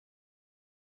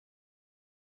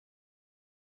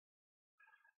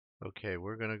Okay,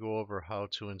 we're going to go over how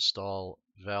to install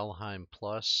Valheim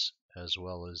Plus as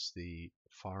well as the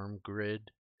Farmgrid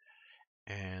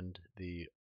and the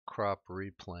crop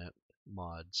replant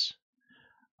mods.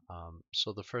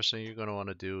 So the first thing you're going to want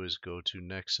to do is go to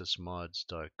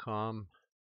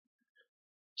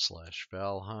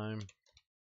nexusmods.com/Valheim.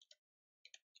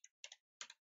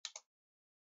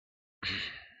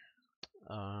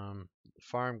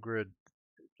 Farmgrid,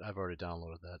 I've already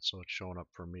downloaded that, so it's showing up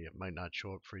for me. It might not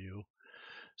show up for you.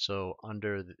 So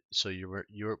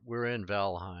we're in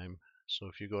Valheim. So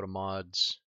if you go to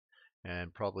mods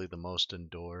and probably the most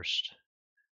endorsed,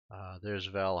 there's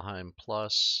Valheim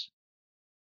Plus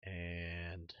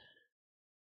and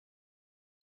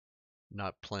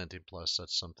not Planting Plus.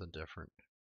 That's something different.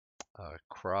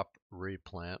 Crop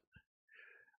Replant.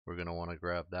 We're going to want to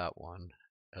grab that one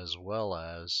as well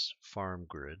as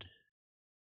Farmgrid.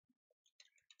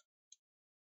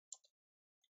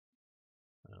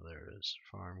 There it is,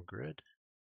 Farmgrid.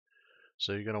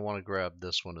 So you're going to want to grab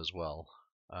this one as well.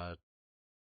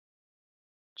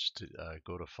 Just to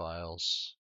go to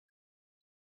Files,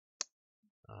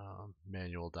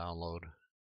 Manual Download,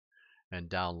 and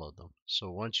download them.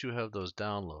 So once you have those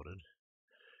downloaded,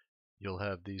 you'll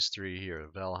have these three here,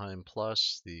 Valheim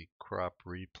Plus, the Crop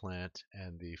Replant,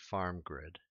 and the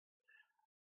Farmgrid.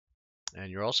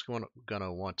 And you're also going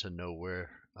to want to know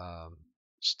where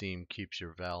Steam keeps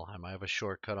your Valheim. I have a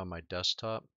shortcut on my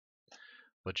desktop,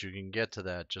 but you can get to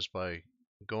that just by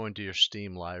going to your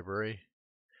Steam library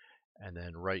and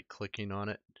then right-clicking on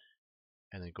it,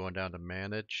 and then going down to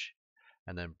Manage,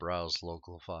 and then Browse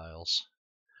Local Files.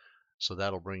 So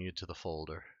that'll bring you to the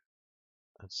folder.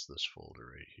 That's this folder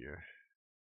right here.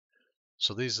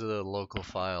 So these are the local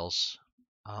files.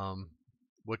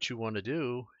 What you want to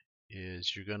do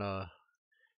is you're going to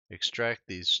extract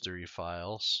these three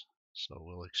files. So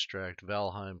we'll extract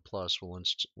Valheim Plus. We'll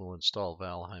install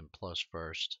Valheim Plus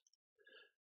first.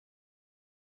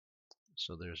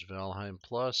 So there's Valheim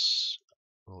Plus.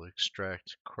 We'll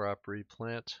extract Crop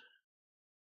Replant.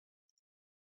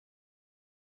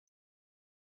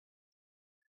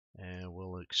 And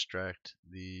we'll extract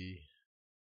the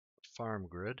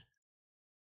Farmgrid.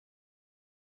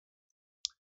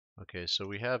 Okay, so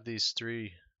we have these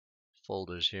three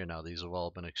folders here now. These have all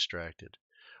been extracted.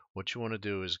 What you want to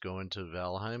do is go into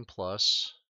Valheim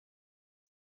Plus,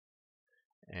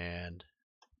 and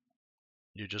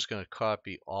you're just going to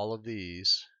copy all of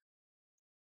these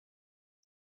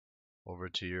over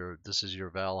to this is your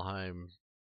Valheim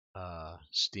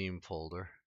Steam folder.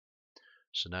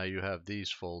 So now you have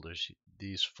these folders.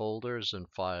 These folders and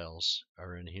files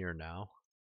are in here now.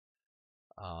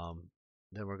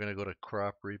 Then we're going to go to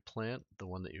Crop Replant, the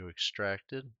one that you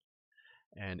extracted.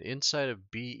 And inside of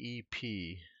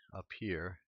BEP up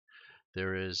here,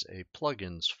 there is a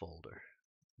plugins folder.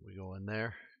 We go in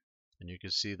there, and you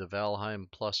can see the Valheim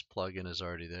Plus plugin is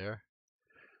already there.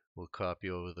 We'll copy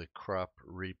over the Crop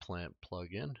Replant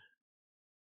plugin,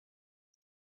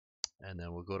 and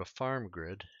then we'll go to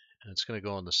Farmgrid, and it's going to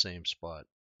go in the same spot.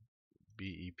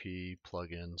 BEP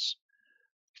plugins,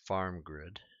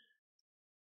 Farmgrid.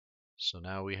 So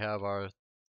now we have our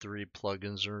three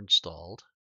plugins are installed.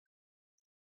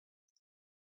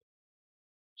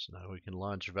 So now we can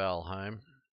launch Valheim,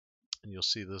 and you'll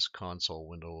see this console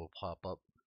window will pop up.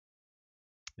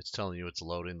 It's telling you it's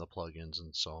loading the plugins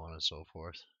and so on and so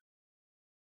forth.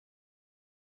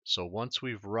 So once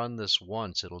we've run this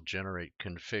once, it'll generate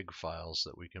config files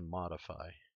that we can modify.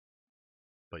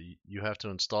 But you have to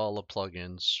install the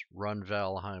plugins, run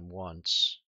Valheim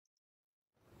once,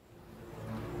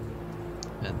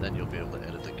 and then you'll be able to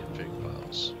edit the config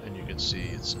files. And you can see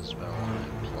it says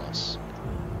Valheim Plus.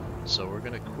 So we're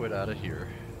going to quit out of here.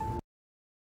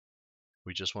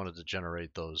 We just wanted to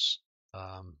generate those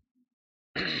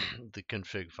the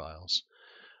config files.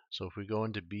 So if we go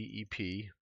into BEP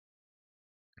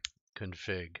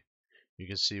config, you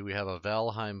can see we have a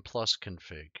Valheim Plus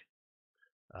config.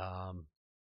 And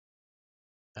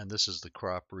this is the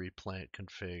crop replant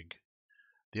config.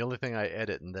 The only thing I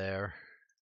edit in there,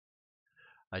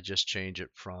 I just change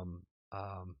it from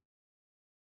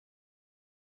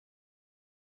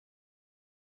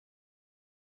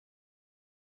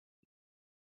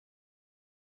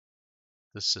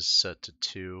this is set to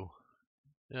 2.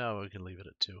 Yeah, we can leave it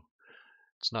at 2.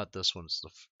 It's not this one, it's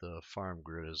the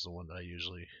Farmgrid is the one that I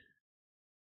usually,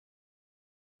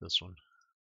 this one.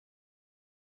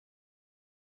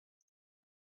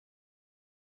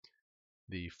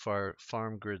 The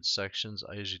Farmgrid sections,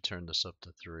 I usually turn this up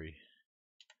to 3,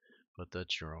 but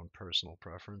that's your own personal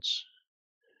preference.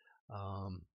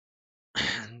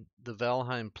 The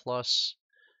Valheim Plus,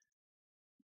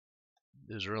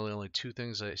 there's really only two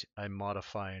things I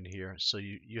modify in here. So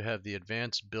you have the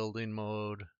advanced building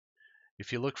mode.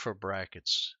 If you look for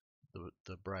brackets,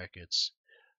 the brackets,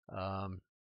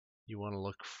 you want to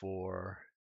look for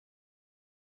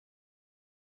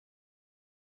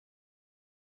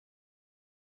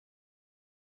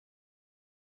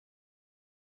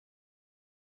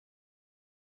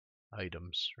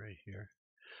items right here.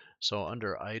 So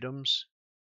under items,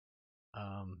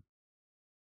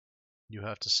 you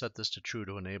have to set this to true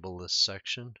to enable this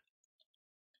section.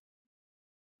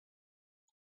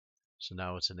 So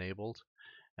now it's enabled.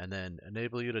 And then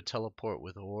enable you to teleport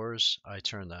with ores, I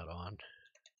turn that on.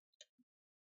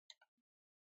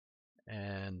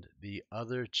 And the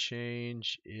other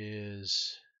change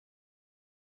is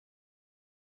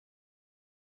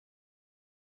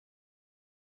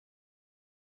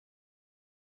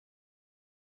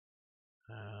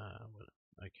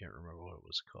I can't remember what it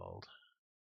was called.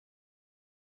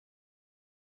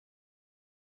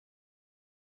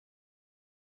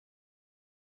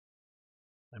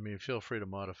 I mean, feel free to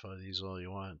modify these all you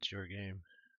want. It's your game.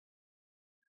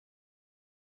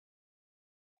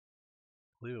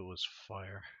 I believe it was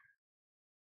fire.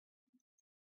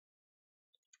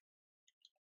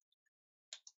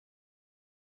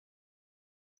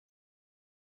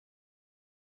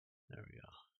 There we go.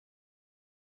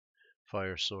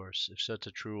 Fire source. If set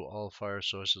to true, all fire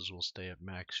sources will stay at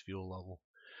max fuel level.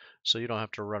 So you don't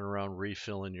have to run around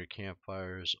refilling your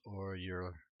campfires or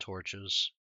your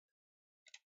torches.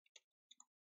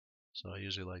 So I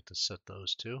usually like to set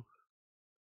those too.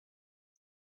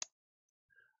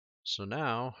 So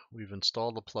now we've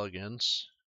installed the plugins.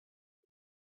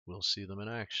 We'll see them in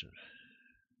action.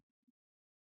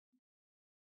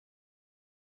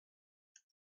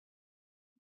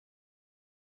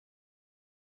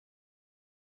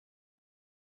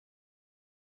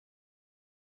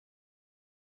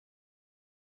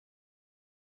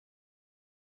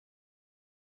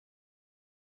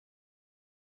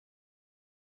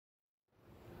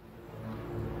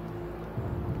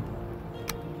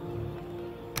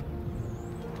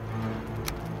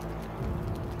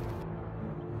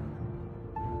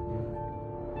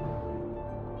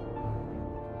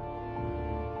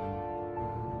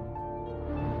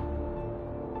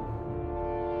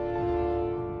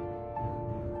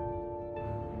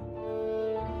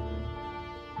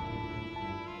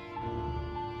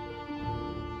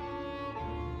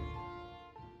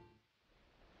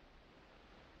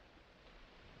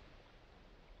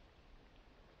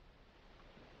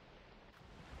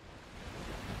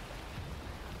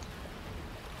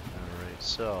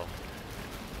 So,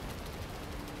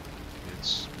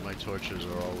 my torches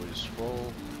are always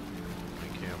full,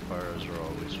 my campfires are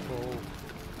always full.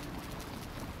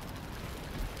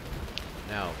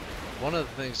 Now, one of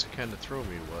the things that kind of threw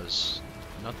me was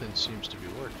nothing seems to be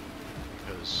working,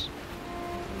 because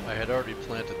I had already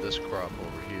planted this crop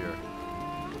over here,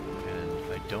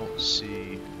 and I don't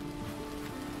see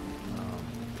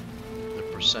the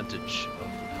percentage of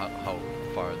how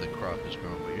far the crop is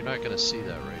grown, but you're not going to see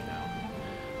that right now.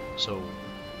 So,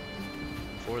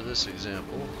 for this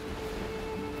example,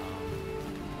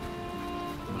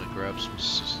 I'm going to grab some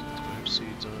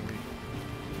seeds on me.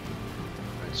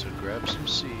 Alright, so grab some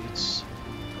seeds.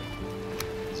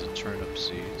 These are turnip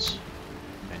seeds.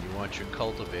 And you want your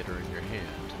cultivator in your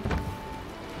hand.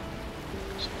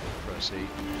 So press 8.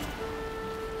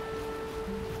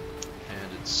 And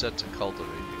it's set to cultivate,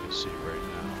 you can see right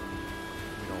now.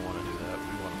 We don't want to do that, we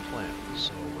want to plant.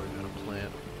 So we're going to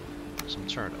plant some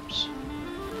turnips.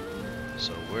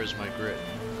 So where's my grid?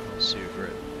 I don't see a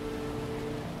grid.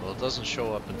 Well, it doesn't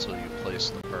show up until you place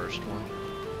the first one.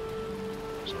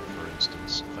 So for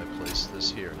instance, if I place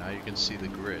this here, now you can see the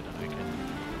grid, and I can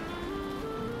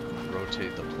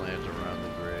rotate the plant around the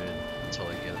grid until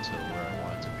I get to where I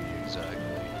want it to be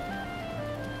exactly.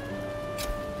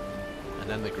 And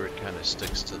then the grid kind of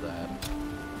sticks to that.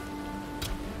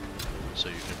 So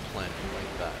you can plant it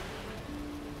like that.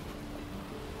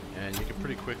 And you can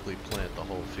pretty quickly plant the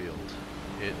whole field.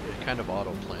 It kind of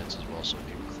auto plants as well, so if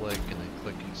you click and then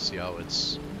click, you see how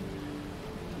it's,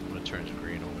 when it turns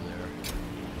green over there.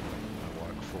 I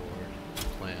walk forward,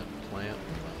 plant, plant.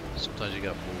 Sometimes you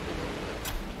gotta move a little bit.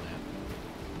 Plant,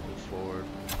 move forward,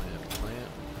 plant,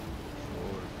 plant,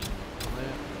 forward,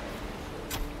 plant,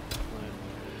 plant.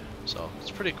 So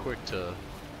it's pretty quick to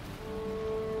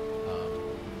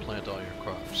plant all your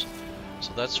crops.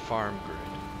 So that's Farmgrid.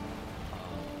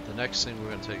 The next thing we're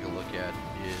going to take a look at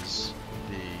is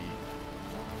the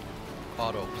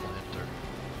auto planter.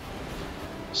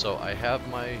 So I have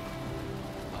my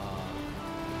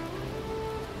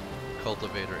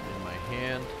cultivator in my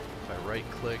hand. If I right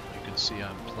click, you can see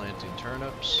I'm planting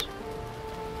turnips.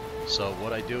 So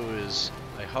what I do is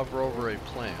I hover over a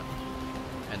plant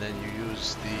and then you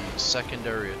use the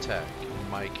secondary attack. In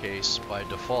my case, by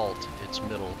default, it's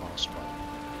middle mouse button.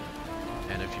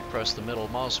 And if you press the middle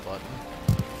mouse button,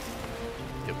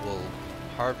 it will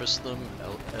harvest them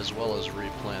as well as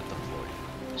replant them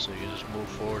for you. So you just move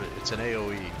forward. It's an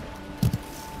AoE.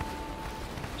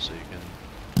 So you can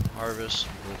harvest,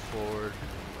 move forward,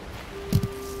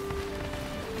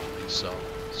 like so.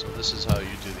 So this is how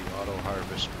you do the auto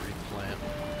harvest replant.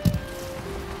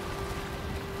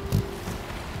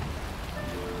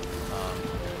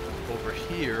 Over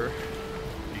here,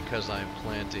 because I'm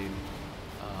planting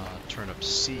turnip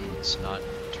seeds, not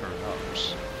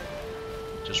turnips,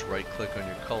 just right click on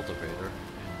your cultivator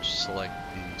and select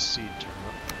the seed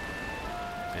turnip,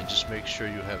 and just make sure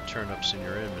you have turnips in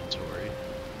your inventory,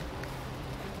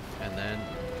 and then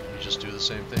you just do the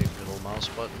same thing. Middle mouse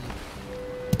button,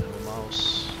 middle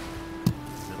mouse,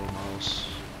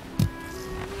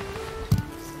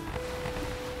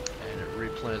 and it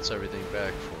replants everything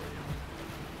back for you.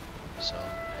 So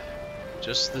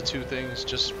just the two things,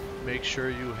 just make sure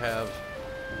you have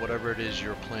whatever it is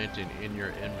you're planting in your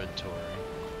inventory.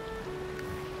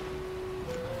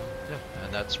 Yeah,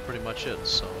 and that's pretty much it.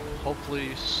 So hopefully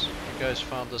you guys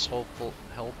found this helpful.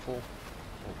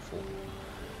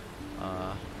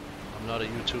 I'm not a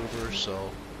YouTuber, so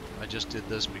I just did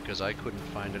this because I couldn't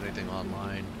find anything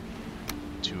online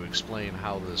to explain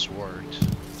how this worked.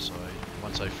 So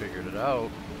once I figured it out,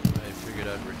 I figured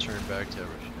I'd return back to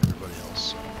everybody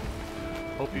else.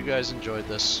 Hope you guys enjoyed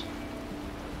this.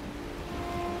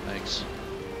 Thanks.